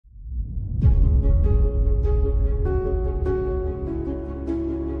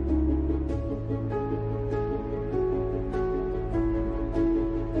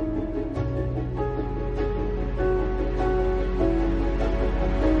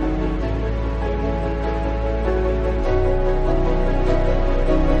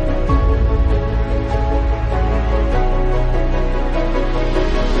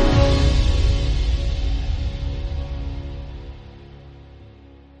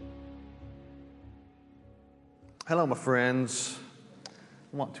Hello, my friends.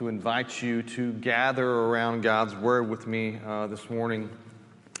 I want to invite you to gather around God's Word with me this morning.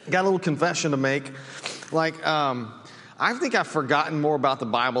 Got a little confession to make. I think I've forgotten more about the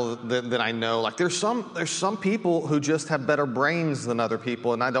Bible than I know. There's some people who just have better brains than other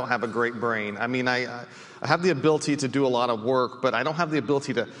people, and I don't have a great brain. I mean, I have the ability to do a lot of work, but I don't have the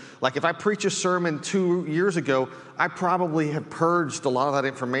ability to, if I preach a sermon 2 years ago, I probably have purged a lot of that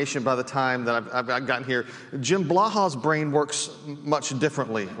information by the time that I've gotten here. Jim Blahaw's brain works much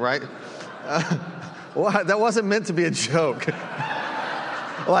differently, right? Well, that wasn't meant to be a joke.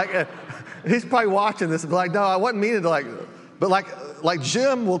 He's probably watching this and be like, no, I wasn't meaning to but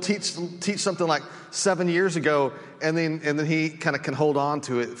Jim will teach something 7 years ago, and then he kind of can hold on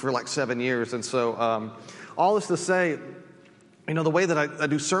to it for 7 years. And so all this to say, the way that I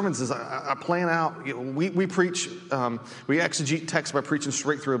do sermons is I plan out, we preach, we exegete text by preaching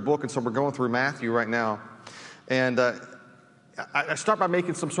straight through a book, and so we're going through Matthew right now. And I start by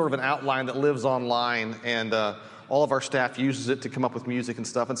making some sort of an outline that lives online, and all of our staff uses it to come up with music and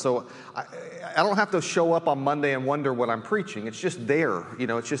stuff. And so I don't have to show up on Monday and wonder what I'm preaching. It's just there.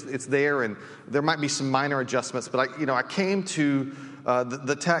 It's there, and there might be some minor adjustments. But I came to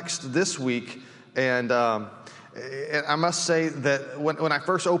the text this week, and I must say that when I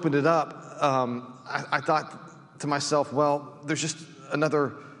first opened it up, I thought to myself, well, there's just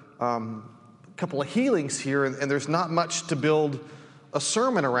another couple of healings here, and there's not much to build a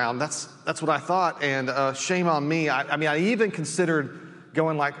sermon around. That's what I thought, and shame on me. I even considered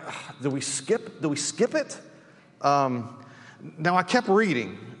going do we skip it? Now I kept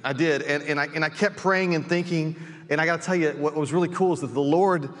reading. I did, and I kept praying and thinking. And I got to tell you, what was really cool is that the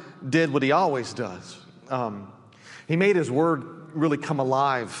Lord did what He always does. He made His Word really come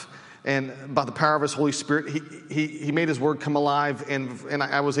alive, and by the power of His Holy Spirit, He made His Word come alive, and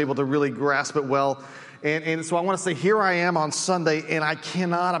I was able to really grasp it well. And so I want to say, here I am on Sunday, and I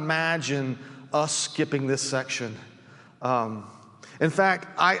cannot imagine us skipping this section. In fact,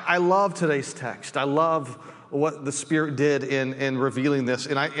 I love today's text. I love what the Spirit did in revealing this,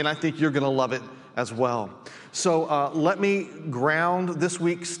 and I think you're going to love it as well. So let me ground this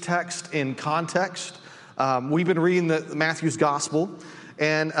week's text in context. We've been reading Matthew's Gospel,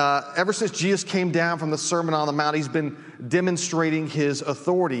 and ever since Jesus came down from the Sermon on the Mount, He's been demonstrating His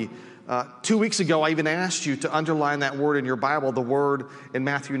authority. 2 weeks ago, I even asked you to underline that word in your Bible, the word in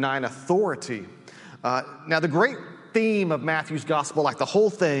Matthew 9, authority. Now, the great theme of Matthew's gospel, the whole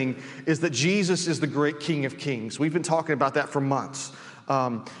thing, is that Jesus is the great King of Kings. We've been talking about that for months.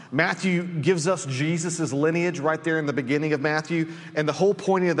 Matthew gives us Jesus' lineage right there in the beginning of Matthew, and the whole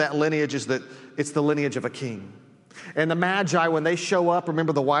point of that lineage is that it's the lineage of a king. And the Magi, when they show up,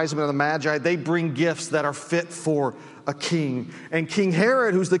 remember the wise men of the Magi, they bring gifts that are fit for a king. And King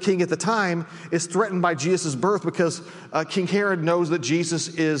Herod, who's the king at the time, is threatened by Jesus' birth because King Herod knows that Jesus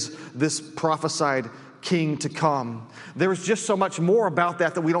is this prophesied king to come. There's just so much more about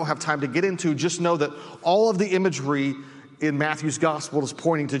that we don't have time to get into. Just know that all of the imagery in Matthew's gospel is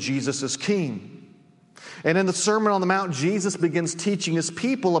pointing to Jesus as king. And in the Sermon on the Mount, Jesus begins teaching His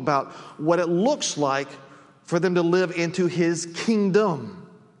people about what it looks like for them to live into His kingdom.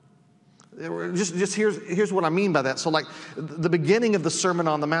 Just here's what I mean by that. So the beginning of the Sermon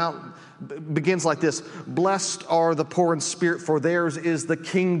on the Mount begins like this: blessed are the poor in spirit, for theirs is the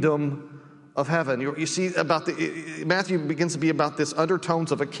kingdom of heaven. You see, Matthew begins to be about this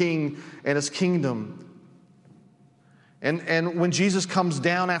undertones of a king and his kingdom. And when Jesus comes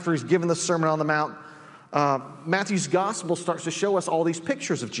down after He's given the Sermon on the Mount, Matthew's gospel starts to show us all these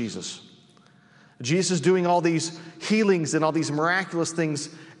pictures of Jesus. Jesus is doing all these healings and all these miraculous things,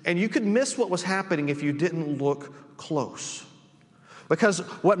 and you could miss what was happening if you didn't look close. Because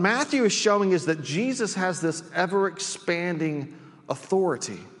what Matthew is showing is that Jesus has this ever-expanding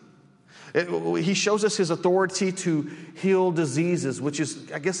authority. He shows us His authority to heal diseases, which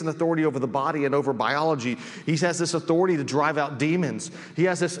is, I guess, an authority over the body and over biology. He has this authority to drive out demons. He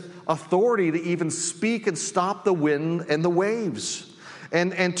has this authority to even speak and stop the wind and the waves.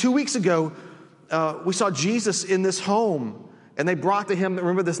 And 2 weeks ago, we saw Jesus in this home, and they brought to Him,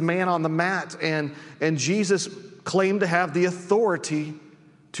 remember, this man on the mat, and Jesus claimed to have the authority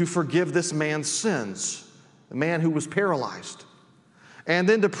to forgive this man's sins, the man who was paralyzed. And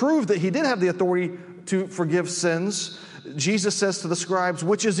then to prove that He did have the authority to forgive sins, Jesus says to the scribes,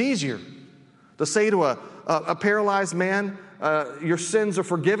 which is easier, to say to a paralyzed man, your sins are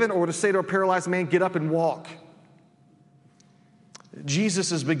forgiven, or to say to a paralyzed man, get up and walk?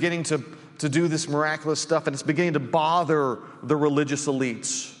 Jesus is beginning to do this miraculous stuff, and it's beginning to bother the religious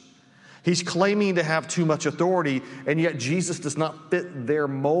elites. He's claiming to have too much authority, and yet Jesus does not fit their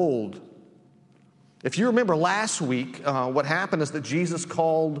mold. If you remember last week, what happened is that Jesus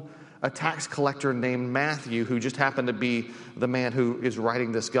called a tax collector named Matthew, who just happened to be the man who is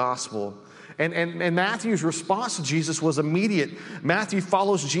writing this gospel. And Matthew's response to Jesus was immediate. Matthew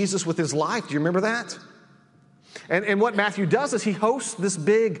follows Jesus with his life. Do you remember that? And what Matthew does is he hosts this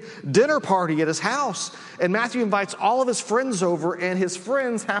big dinner party at his house. And Matthew invites all of his friends over, and his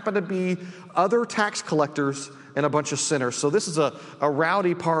friends happen to be other tax collectors and a bunch of sinners. So this is a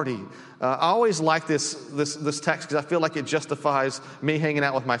rowdy party. I always like this text because I feel like it justifies me hanging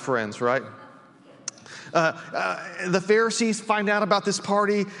out with my friends, right? The Pharisees find out about this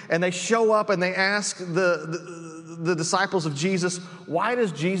party, and they show up and they ask the disciples of Jesus, why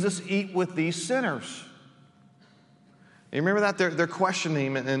does Jesus eat with these sinners? You remember that? They're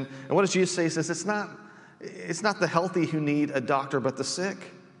questioning him, and what does Jesus say? He says, it's not the healthy who need a doctor, but the sick.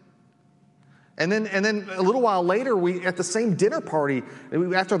 And then a little while later, at the same dinner party,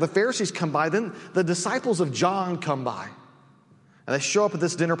 after the Pharisees come by, then the disciples of John come by. And they show up at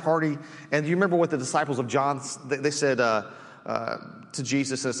this dinner party, and you remember what the disciples of John, they said to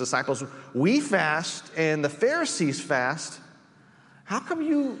Jesus and his disciples, we fast and the Pharisees fast. How come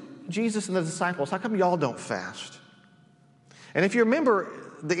you, Jesus and the disciples, how come y'all don't fast? And if you remember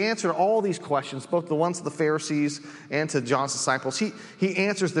the answer to all these questions, both the ones to the Pharisees and to John's disciples, he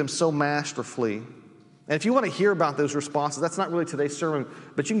answers them so masterfully. And if you want to hear about those responses, that's not really today's sermon,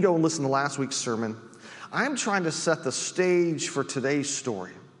 but you can go and listen to last week's sermon. I'm trying to set the stage for today's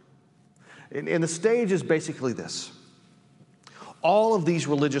story. And the stage is basically this. All of these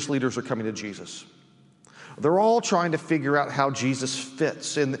religious leaders are coming to Jesus. They're all trying to figure out how Jesus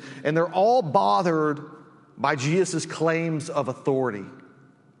fits, and they're all bothered by Jesus' claims of authority.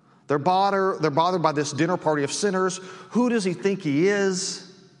 They're bothered by this dinner party of sinners. Who does he think he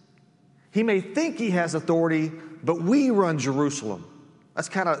is? He may think he has authority, but we run Jerusalem. That's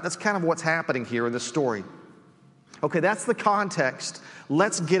kind of what's happening here in this story. Okay, that's the context.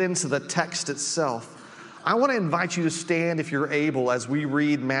 Let's get into the text itself. I want to invite you to stand, if you're able, as we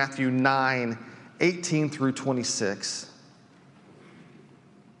read Matthew 9:18 through 26.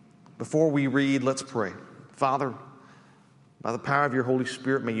 Before we read, let's pray. Father, by the power of your Holy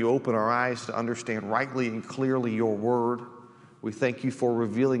Spirit, may you open our eyes to understand rightly and clearly your word. We thank you for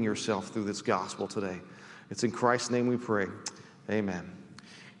revealing yourself through this gospel today. It's in Christ's name we pray. Amen.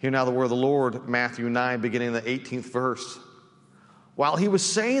 Hear now the word of the Lord, Matthew 9, beginning in the 18th verse. While he was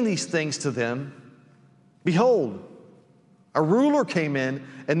saying these things to them, behold, a ruler came in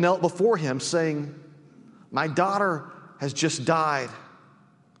and knelt before him, saying, my daughter has just died,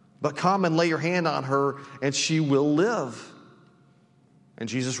 but come and lay your hand on her, and she will live. And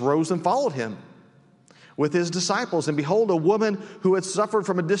Jesus rose and followed him with his disciples. And behold, a woman who had suffered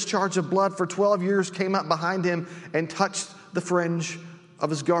from a discharge of blood for 12 years came up behind him and touched the fringe of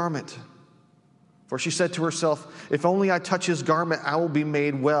his garment. For she said to herself, if only I touch his garment, I will be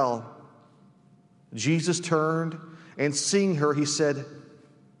made well. Jesus turned, and seeing her, he said,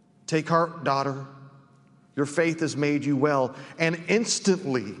 take heart, daughter, your faith has made you well. And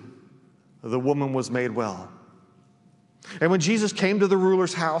instantly the woman was made well. And when Jesus came to the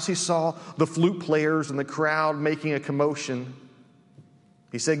ruler's house, he saw the flute players and the crowd making a commotion.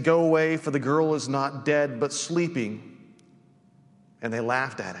 He said, go away, for the girl is not dead, but sleeping. And they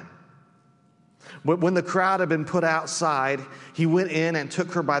laughed at him. But when the crowd had been put outside, he went in and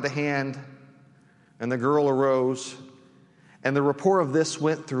took her by the hand, and the girl arose. And the report of this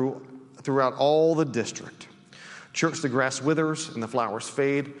went throughout all the district. Church, the grass withers and the flowers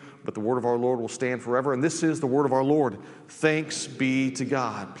fade, but the word of our Lord will stand forever. And this is the word of our Lord. Thanks be to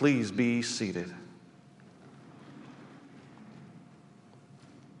God. Please be seated.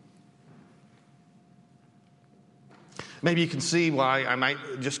 Maybe you can see why I might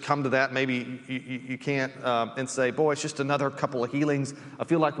just come to that. Maybe you can't and say, boy, it's just another couple of healings. I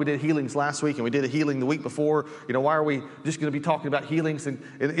feel like we did healings last week and we did a healing the week before. You know, why are we just going to be talking about healings? And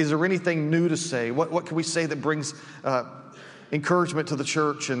is there anything new to say? What can we say that brings encouragement to the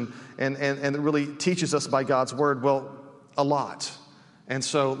church and that really teaches us by God's word? Well, a lot. And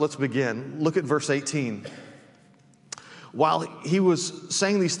so let's begin. Look at verse 18. While he was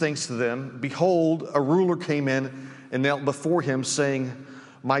saying these things to them, behold, a ruler came in and knelt before him, saying,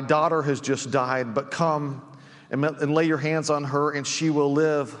 my daughter has just died, but come and lay your hands on her, and she will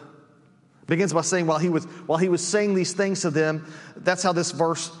live. It begins by saying, while he was saying these things to them, that's how this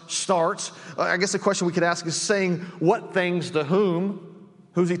verse starts. I guess the question we could ask is saying what things to whom?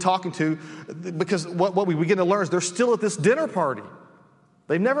 Who's he talking to? Because what we begin to learn is they're still at this dinner party.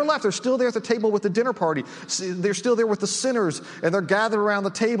 They've never left. They're still there at the table with the dinner party. They're still there with the sinners, and they're gathered around the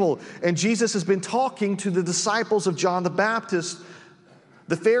table. And Jesus has been talking to the disciples of John the Baptist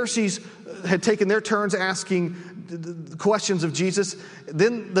The Pharisees had taken their turns asking questions of Jesus.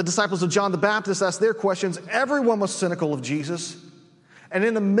 Then the disciples of John the Baptist asked their questions. Everyone was cynical of Jesus. And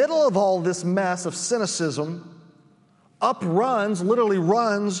in the middle of all this mess of cynicism, literally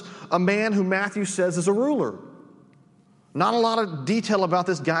runs, a man who Matthew says is a ruler. Not a lot of detail about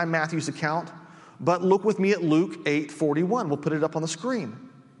this guy in Matthew's account, but look with me at Luke 8:41. We'll put it up on the screen.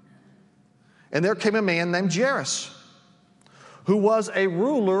 And there came a man named Jairus, who was a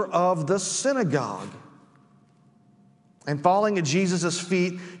ruler of the synagogue. And falling at Jesus'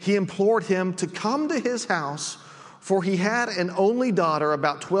 feet, he implored him to come to his house, for he had an only daughter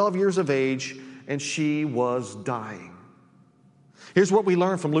about 12 years of age, and she was dying. Here's what we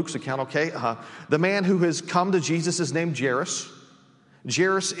learn from Luke's account, okay? The man who has come to Jesus is named Jairus.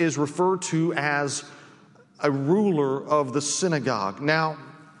 Jairus is referred to as a ruler of the synagogue. Now,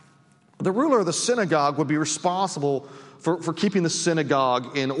 the ruler of the synagogue would be responsible for keeping the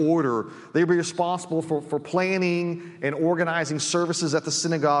synagogue in order. They'd be responsible for planning and organizing services at the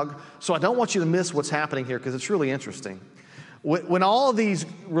synagogue. So I don't want you to miss what's happening here because it's really interesting. When all of these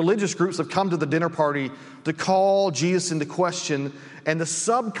religious groups have come to the dinner party to call Jesus into question, and the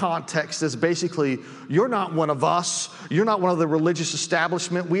subcontext is basically, you're not one of us, you're not one of the religious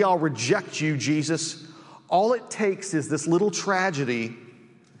establishment, we all reject you, Jesus. All it takes is this little tragedy,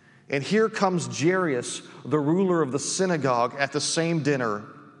 and here comes Jairus, the ruler of the synagogue, at the same dinner.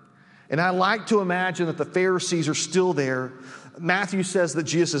 And I like to imagine that the Pharisees are still there. Matthew says that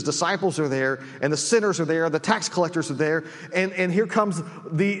Jesus' disciples are there, and the sinners are there, the tax collectors are there, and here comes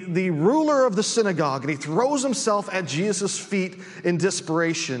the ruler of the synagogue, and he throws himself at Jesus' feet in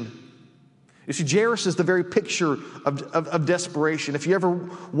desperation. You see, Jairus is the very picture of desperation. If you ever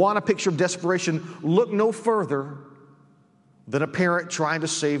want a picture of desperation, look no further than a parent trying to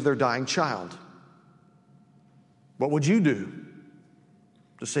save their dying child. What would you do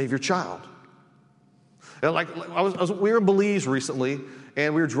to save your child? We were in Belize recently,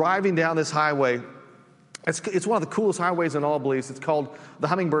 and we were driving down this highway. It's one of the coolest highways in all Belize. It's called the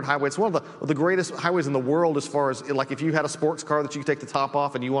Hummingbird Highway. It's one of the greatest highways in the world as far as, like, if you had a sports car that you could take the top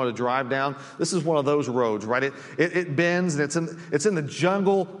off and you wanted to drive down, this is one of those roads, right? It bends, and it's in the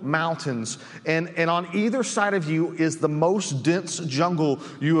jungle mountains. And on either side of you is the most dense jungle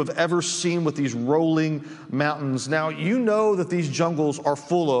you have ever seen with these rolling mountains. Now, you know that these jungles are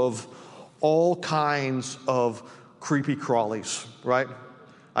full of all kinds of creepy crawlies, right?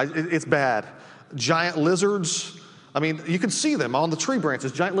 It's bad. Giant lizards. I mean, you can see them on the tree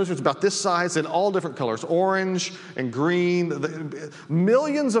branches. Giant lizards about this size in all different colors, orange and green.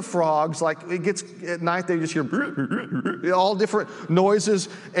 Millions of frogs. Like, it gets at night, they just hear all different noises,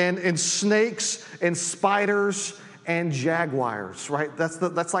 and snakes and spiders and jaguars, right?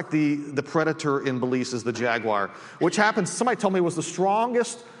 That's like the predator in Belize is the jaguar, which happens. Somebody told me it was the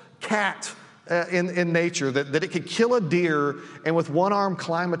strongest cat in nature, that it could kill a deer and with one arm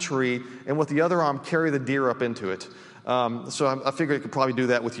climb a tree and with the other arm carry the deer up into it. So I figured it could probably do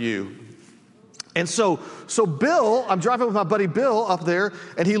that with you. And so Bill, I'm driving with my buddy Bill up there,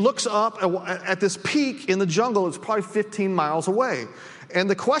 and he looks up at this peak in the jungle. It's probably 15 miles away. And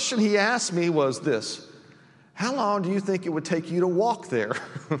the question he asked me was this: how long do you think it would take you to walk there?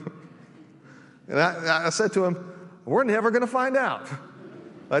 And I said to him, we're never going to find out.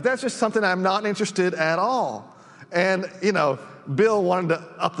 Like, that's just something I'm not interested at all. And, Bill wanted to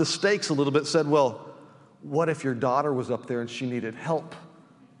up the stakes a little bit, said, well, what if your daughter was up there and she needed help?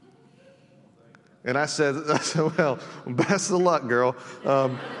 And I said, well, best of luck, girl. No,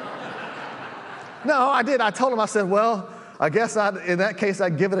 I did. I told him, I said, well, I guess in that case,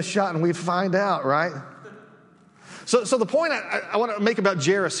 I'd give it a shot and we'd find out, right? So the point I want to make about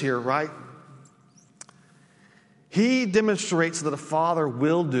Jairus here, right? He demonstrates that a father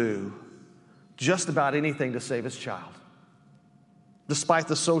will do just about anything to save his child. Despite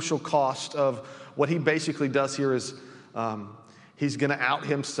the social cost of what he basically does here is he's going to out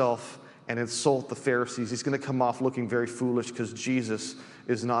himself and insult the Pharisees. He's going to come off looking very foolish because Jesus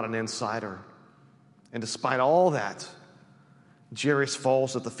is not an insider. And despite all that, Jairus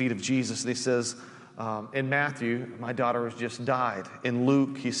falls at the feet of Jesus, and he says, in Matthew, my daughter has just died. In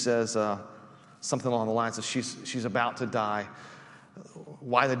Luke, he says something along the lines of she's about to die.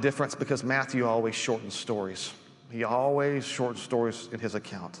 Why the difference? Because Matthew always shortens stories. He always shortens stories in his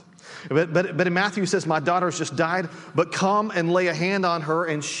account. But in Matthew, he says, my daughter has just died, but come and lay a hand on her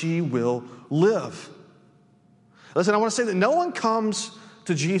and she will live. Listen, I want to say that no one comes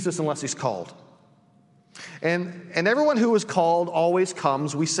to Jesus unless he's called. And everyone who is called always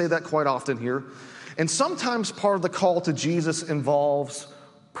comes. We say that quite often here. And sometimes part of the call to Jesus involves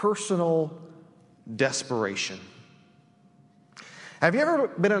personal desperation. Have you ever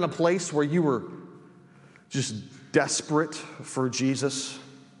been in a place where you were just desperate for Jesus?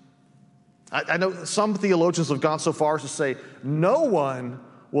 I know some theologians have gone so far as to say no one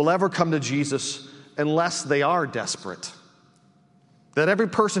will ever come to Jesus unless they are desperate. That every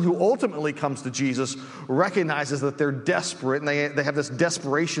person who ultimately comes to Jesus recognizes that they're desperate and they have this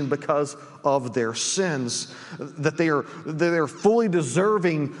desperation because of their sins, that they're fully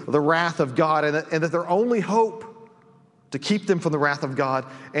deserving the wrath of God, and that their only hope to keep them from the wrath of God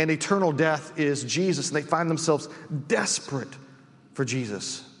and eternal death is Jesus, and they find themselves desperate for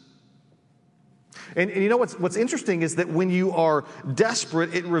Jesus. And you know what's interesting is that when you are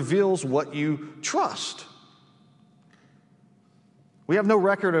desperate, it reveals what you trust. We have no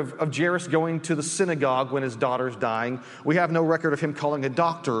record of Jairus going to the synagogue when his daughter's dying. We have no record of him calling a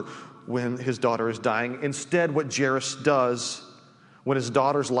doctor when his daughter is dying. Instead, what Jairus does when his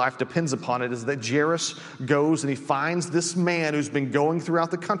daughter's life depends upon it is that Jairus goes and he finds this man who's been going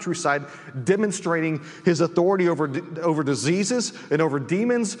throughout the countryside demonstrating his authority over diseases and over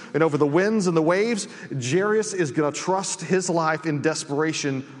demons and over the winds and the waves. Jairus is going to trust his life in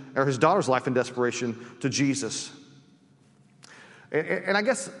desperation, or his daughter's life in desperation, to Jesus. And I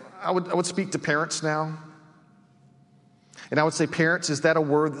guess I would speak to parents now. And I would say, parents, is that a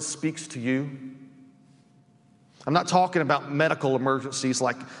word that speaks to you? I'm not talking about medical emergencies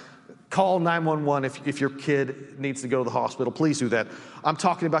like call 911 if your kid needs to go to the hospital. Please do that. I'm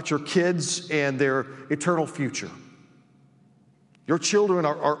talking about your kids and their eternal future. Your children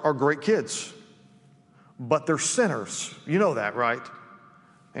are great kids, but they're sinners. You know that, right?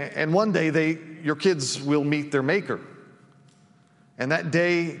 And one day your kids will meet their Maker. And that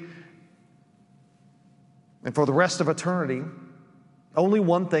day, and for the rest of eternity, only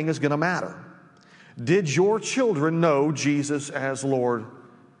one thing is going to matter. Did your children know Jesus as Lord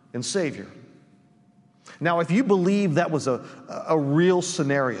and Savior? Now, if you believe that was a real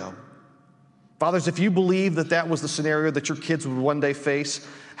scenario, fathers, if you believe that was the scenario that your kids would one day face,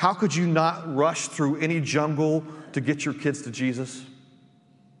 how could you not rush through any jungle to get your kids to Jesus?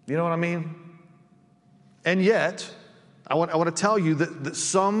 You know what I mean? And yet, I want to tell you that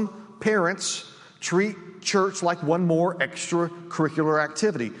some parents treat church like one more extracurricular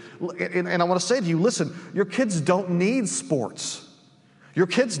activity. And I want to say to you, listen, your kids don't need sports. Your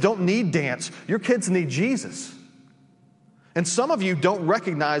kids don't need dance. Your kids need Jesus. And some of you don't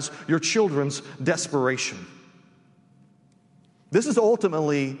recognize your children's desperation. This is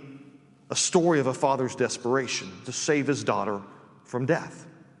ultimately a story of a father's desperation to save his daughter from death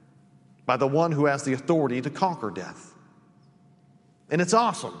by the one who has the authority to conquer death. And it's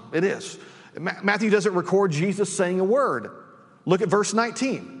awesome. It is. Matthew doesn't record Jesus saying a word. Look at verse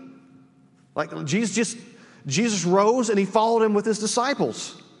 19. Like Jesus rose and he followed him with his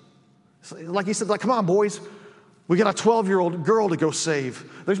disciples. Like he said, come on, boys. We got a 12-year-old girl to go save.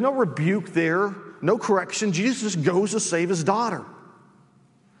 There's no rebuke there, no correction. Jesus just goes to save his daughter.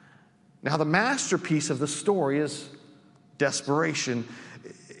 Now, the masterpiece of the story is desperation.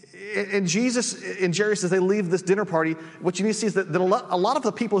 And Jesus and Jairus, as they leave this dinner party, what you need to see is that a lot of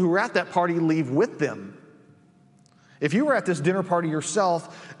the people who were at that party leave with them. If you were at this dinner party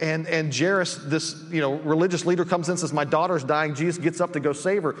yourself and Jairus, this religious leader, comes in and says, my daughter's dying, Jesus gets up to go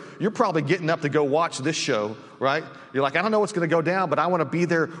save her, you're probably getting up to go watch this show, right? You're like, I don't know what's going to go down, but I want to be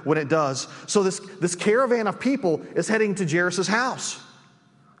there when it does. So this caravan of people is heading to Jairus' house.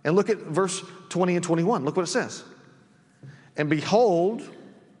 And look at verse 20 and 21. Look what it says. And behold,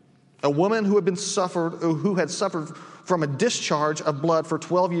 a woman who had suffered from a discharge of blood for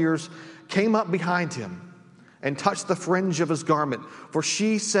 12 years came up behind him and touched the fringe of his garment. For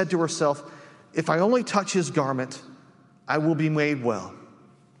she said to herself, if I only touch his garment, I will be made well.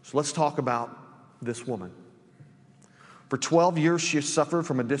 So let's talk about this woman. For 12 years, she has suffered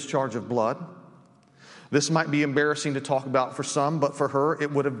from a discharge of blood. This might be embarrassing to talk about for some, but for her,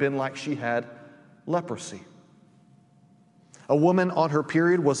 it would have been like she had leprosy. A woman on her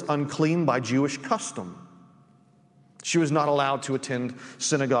period was unclean by Jewish custom. She was not allowed to attend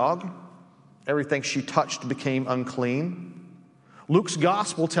synagogue. Everything she touched became unclean. Luke's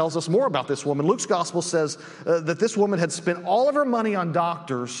gospel tells us more about this woman. Luke's gospel says that this woman had spent all of her money on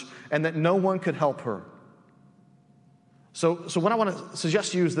doctors and that no one could help her. So what I want to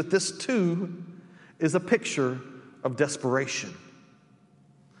suggest to you is that this too is a picture of desperation.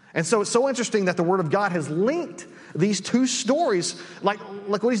 And so it's so interesting that the Word of God has linked these two stories. Like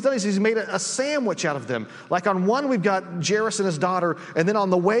what he's done is he's made a sandwich out of them. Like on one, we've got Jairus and his daughter, and then on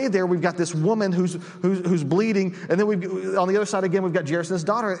the way there, we've got this woman who's bleeding, and then on the other side again, we've got Jairus and his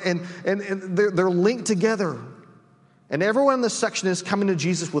daughter, and they're linked together. And everyone in this section is coming to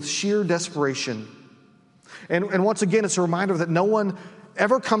Jesus with sheer desperation. And once again, it's a reminder that no one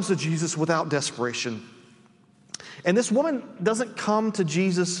ever comes to Jesus without desperation. And this woman doesn't come to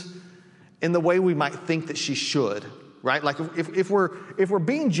Jesus in the way we might think that she should, right? Like if we're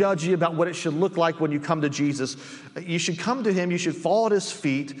being judgy about what it should look like when you come to Jesus, you should come to him, you should fall at his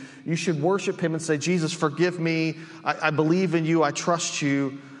feet, you should worship him and say, Jesus, forgive me, I believe in you, I trust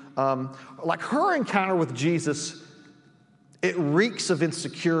you. Like her encounter with Jesus, it reeks of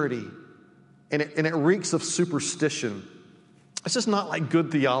insecurity and it reeks of superstition. It's just not like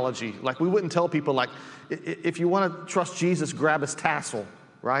good theology. Like we wouldn't tell people like, if you want to trust Jesus, grab his tassel,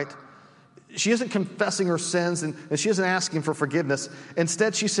 right? She isn't confessing her sins and she isn't asking for forgiveness.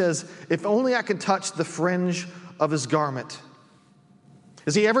 Instead, she says, if only I could touch the fringe of his garment.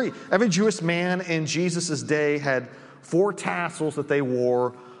 You see, every Jewish man in Jesus' day had 4 tassels that they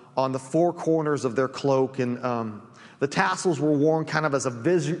wore on the 4 corners of their cloak. And the tassels were worn kind of as a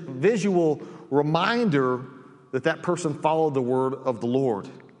visual reminder that person followed the word of the Lord.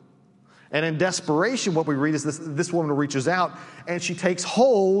 And in desperation, what we read is this woman reaches out and she takes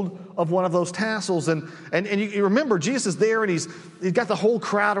hold of one of those tassels. And you remember, Jesus is there and he's got the whole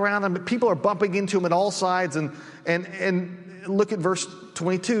crowd around him. People are bumping into him at all sides. And look at verse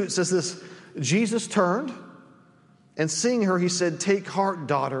 22. It says this, Jesus turned and seeing her, he said, take heart,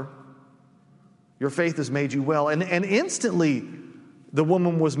 daughter. Your faith has made you well. And instantly the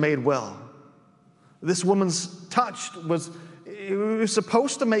woman was made well. This woman's touch was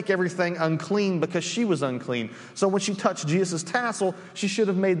supposed to make everything unclean because she was unclean. So when she touched Jesus' tassel, she should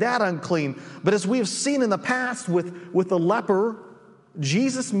have made that unclean. But as we have seen in the past with the leper,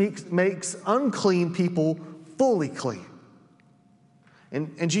 Jesus makes unclean people fully clean.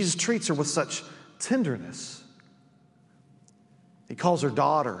 And Jesus treats her with such tenderness. He calls her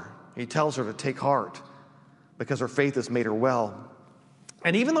daughter. He tells her to take heart because her faith has made her well.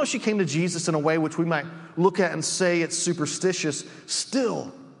 And even though she came to Jesus in a way which we might look at and say it's superstitious,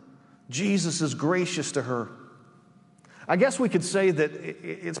 still, Jesus is gracious to her. I guess we could say that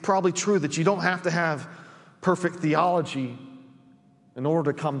it's probably true that you don't have to have perfect theology in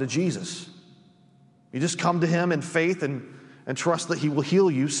order to come to Jesus. You just come to him in faith and trust that he will heal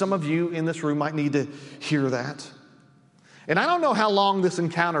you. Some of you in this room might need to hear that. And I don't know how long this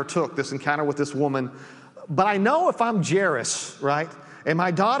encounter took, this encounter with this woman, but I know if I'm Jairus, right, and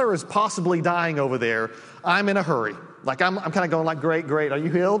my daughter is possibly dying over there, I'm in a hurry. Like I'm kind of going like, great. Are you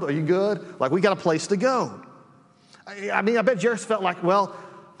healed? Are you good? Like we got a place to go. I mean, I bet Jairus felt like, well,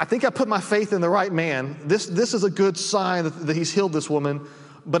 I think I put my faith in the right man. This is a good sign that he's healed this woman.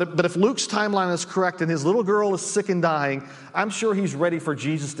 But if Luke's timeline is correct and his little girl is sick and dying, I'm sure he's ready for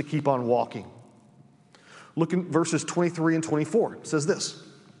Jesus to keep on walking. Look in verses 23 and 24. It says this.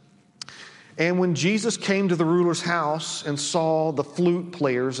 And when Jesus came to the ruler's house and saw the flute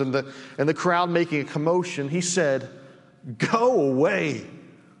players and the crowd making a commotion, he said, go away,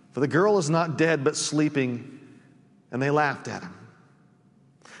 for the girl is not dead but sleeping. And they laughed at him.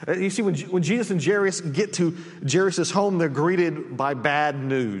 You see, when Jesus and Jairus get to Jairus' home, they're greeted by bad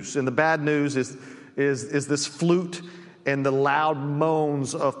news. And the bad news is this flute and the loud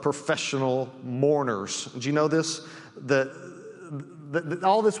moans of professional mourners. Do you know this?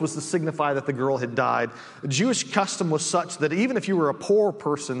 All this was to signify that the girl had died. The Jewish custom was such that even if you were a poor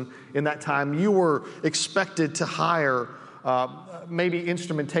person in that time, you were expected to hire maybe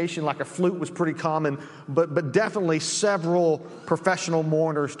instrumentation, like a flute was pretty common, but definitely several professional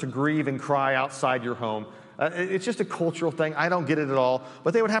mourners to grieve and cry outside your home. It's just a cultural thing. I don't get it at all.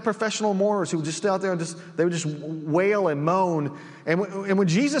 But they would have professional mourners who would just stay out there and they would just wail and moan. And when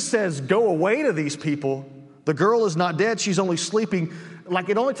Jesus says, go away to these people, the girl is not dead, she's only sleeping. Like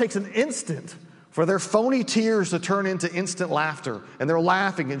it only takes an instant for their phony tears to turn into instant laughter. And they're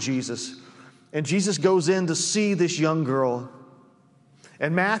laughing at Jesus. And Jesus goes in to see this young girl.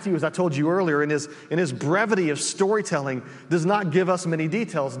 And Matthew, as I told you earlier, in his brevity of storytelling, does not give us many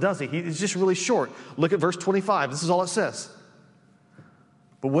details, does he? It's just really short. Look at verse 25. This is all it says.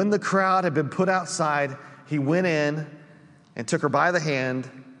 But when the crowd had been put outside, he went in and took her by the hand,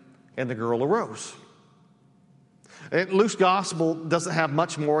 and the girl arose. And Luke's gospel doesn't have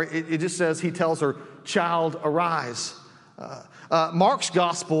much more. It just says he tells her, child, arise. Mark's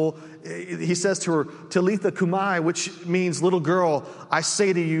gospel, he says to her, Talitha kumai, which means, little girl, I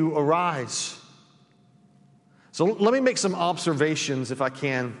say to you, arise. So let me make some observations, if I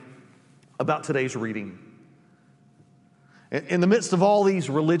can, about today's reading. In the midst of all these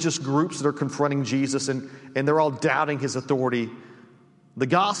religious groups that are confronting Jesus and they're all doubting his authority, the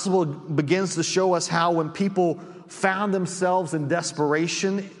gospel begins to show us how when people found themselves in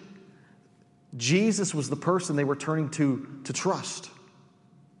desperation, Jesus was the person they were turning to trust.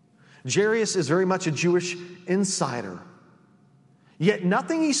 Jairus is very much a Jewish insider. Yet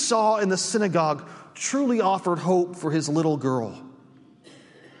nothing he saw in the synagogue truly offered hope for his little girl.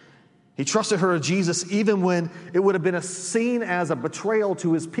 He trusted her to Jesus even when it would have been seen as a betrayal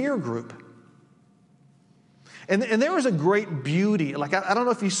to his peer group. And there was a great beauty. Like, I don't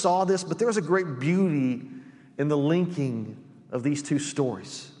know if you saw this, but there was a great beauty in the linking of these two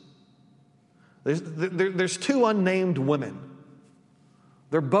stories. There's two unnamed women.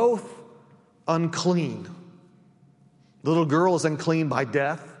 They're both unclean. The little girl is unclean by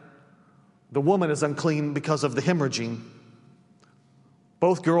death. The woman is unclean because of the hemorrhaging.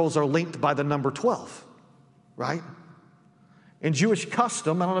 Both girls are linked by the number 12, right? In Jewish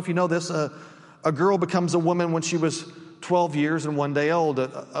custom, I don't know if you know this, a girl becomes a woman when she was 12 years and 1 day old.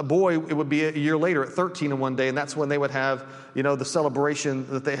 A boy, it would be a year later at 13 and 1 day, and that's when they would have, the celebration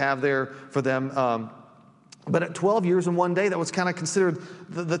that they have there for them. But at 12 years and 1 day, that was kind of considered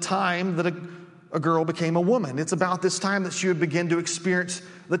the time that a girl became a woman. It's about this time that she would begin to experience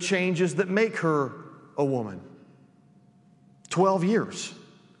the changes that make her a woman. 12 years.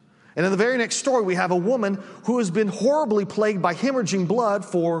 And in the very next story, we have a woman who has been horribly plagued by hemorrhaging blood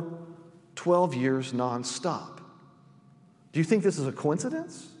for 12 years nonstop. Do you think this is a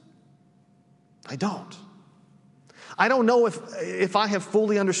coincidence? I don't. I don't know if I have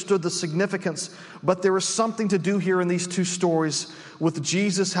fully understood the significance, but there is something to do here in these two stories with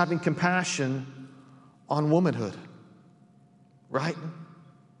Jesus having compassion on womanhood, right?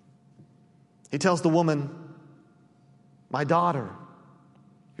 He tells the woman, "My daughter,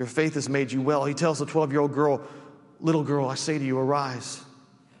 your faith has made you well." He tells the 12-year-old girl, "Little girl, I say to you, arise."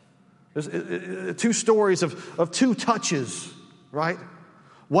 There's two stories of two touches, right?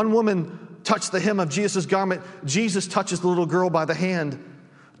 One woman touched the hem of Jesus' garment. Jesus touches the little girl by the hand.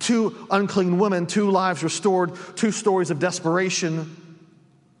 Two unclean women, two lives restored, two stories of desperation.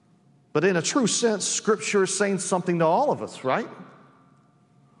 But in a true sense, Scripture is saying something to all of us, right?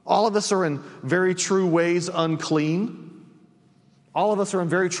 All of us are in very true ways unclean. All of us are in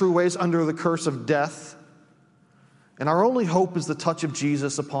very true ways under the curse of death. And our only hope is the touch of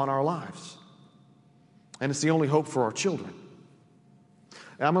Jesus upon our lives. And it's the only hope for our children.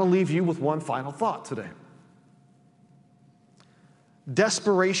 And I'm going to leave you with one final thought today.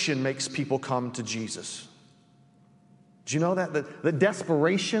 Desperation makes people come to Jesus. Do you know that? That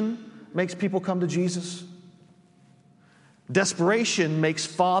desperation makes people come to Jesus? Desperation makes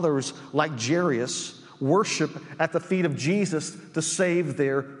fathers like Jairus worship at the feet of Jesus to save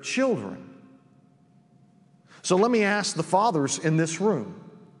their children. So let me ask the fathers in this room,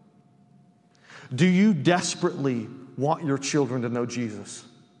 do you desperately want your children to know Jesus?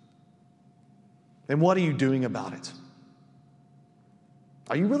 And what are you doing about it?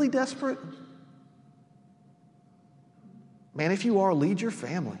 Are you really desperate? Man, if you are, lead your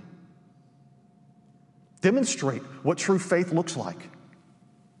family. Demonstrate what true faith looks like.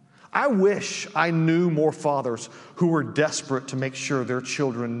 I wish I knew more fathers who were desperate to make sure their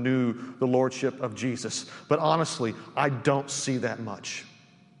children knew the lordship of Jesus. But honestly, I don't see that much.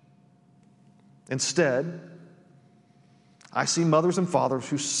 Instead, I see mothers and fathers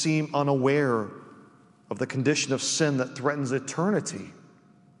who seem unaware of the condition of sin that threatens eternity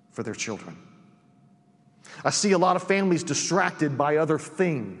for their children. I see a lot of families distracted by other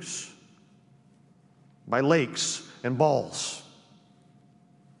things, by lakes and balls.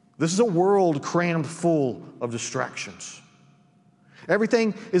 This is a world crammed full of distractions.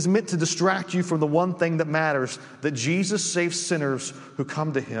 Everything is meant to distract you from the one thing that matters, that Jesus saves sinners who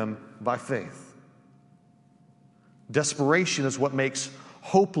come to Him by faith. Desperation is what makes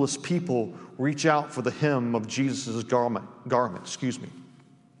hopeless people reach out for the hem of Jesus' garment.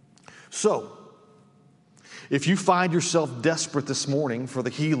 So, if you find yourself desperate this morning for the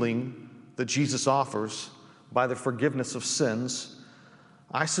healing that Jesus offers by the forgiveness of sins,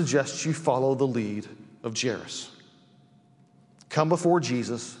 I suggest you follow the lead of Jairus. Come before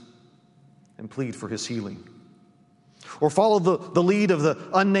Jesus and plead for his healing. Or follow the lead of the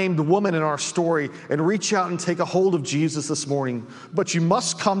unnamed woman in our story and reach out and take a hold of Jesus this morning. But you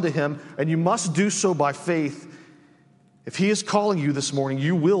must come to him, and you must do so by faith. If he is calling you this morning,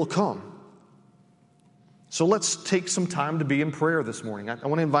 you will come. So let's take some time to be in prayer this morning. I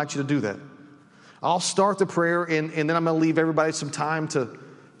want to invite you to do that. I'll start the prayer, and then I'm going to leave everybody some time to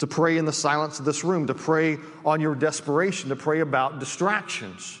pray in the silence of this room, to pray on your desperation, to pray about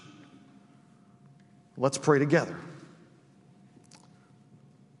distractions. Let's pray together.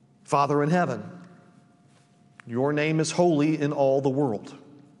 Father in heaven, your name is holy in all the world.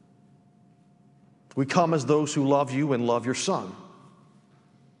 We come as those who love you and love your Son.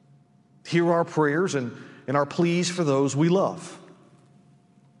 Hear our prayers and our pleas for those we love.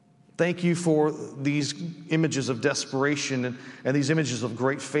 Thank you for these images of desperation and these images of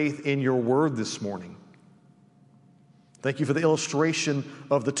great faith in your word this morning. Thank you for the illustration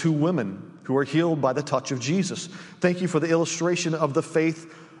of the two women who are healed by the touch of Jesus. Thank you for the illustration of the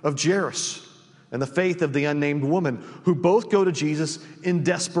faith of Jairus and the faith of the unnamed woman, who both go to Jesus in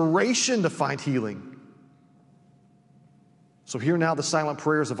desperation to find healing. So hear now the silent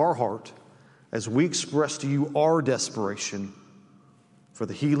prayers of our heart as we express to you our desperation for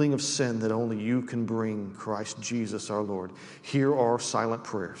the healing of sin that only you can bring, Christ Jesus our Lord. Hear our silent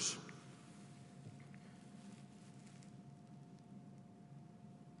prayers.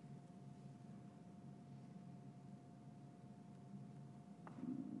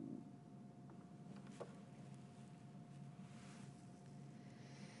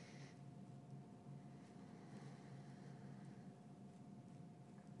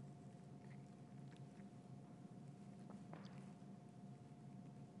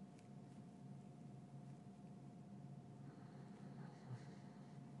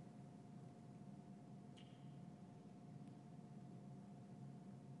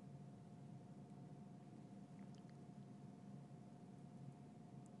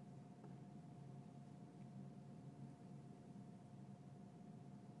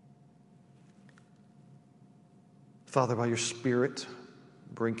 Father, by your Spirit,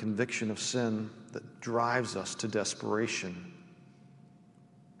 bring conviction of sin that drives us to desperation,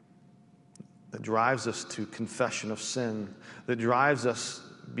 that drives us to confession of sin, that drives us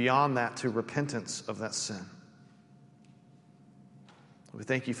beyond that to repentance of that sin. We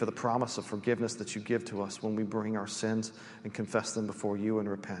thank you for the promise of forgiveness that you give to us when we bring our sins and confess them before you and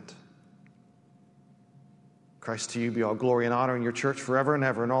repent. Christ, to you be all glory and honor in your church forever and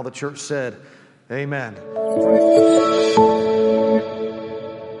ever. And all the church said, amen.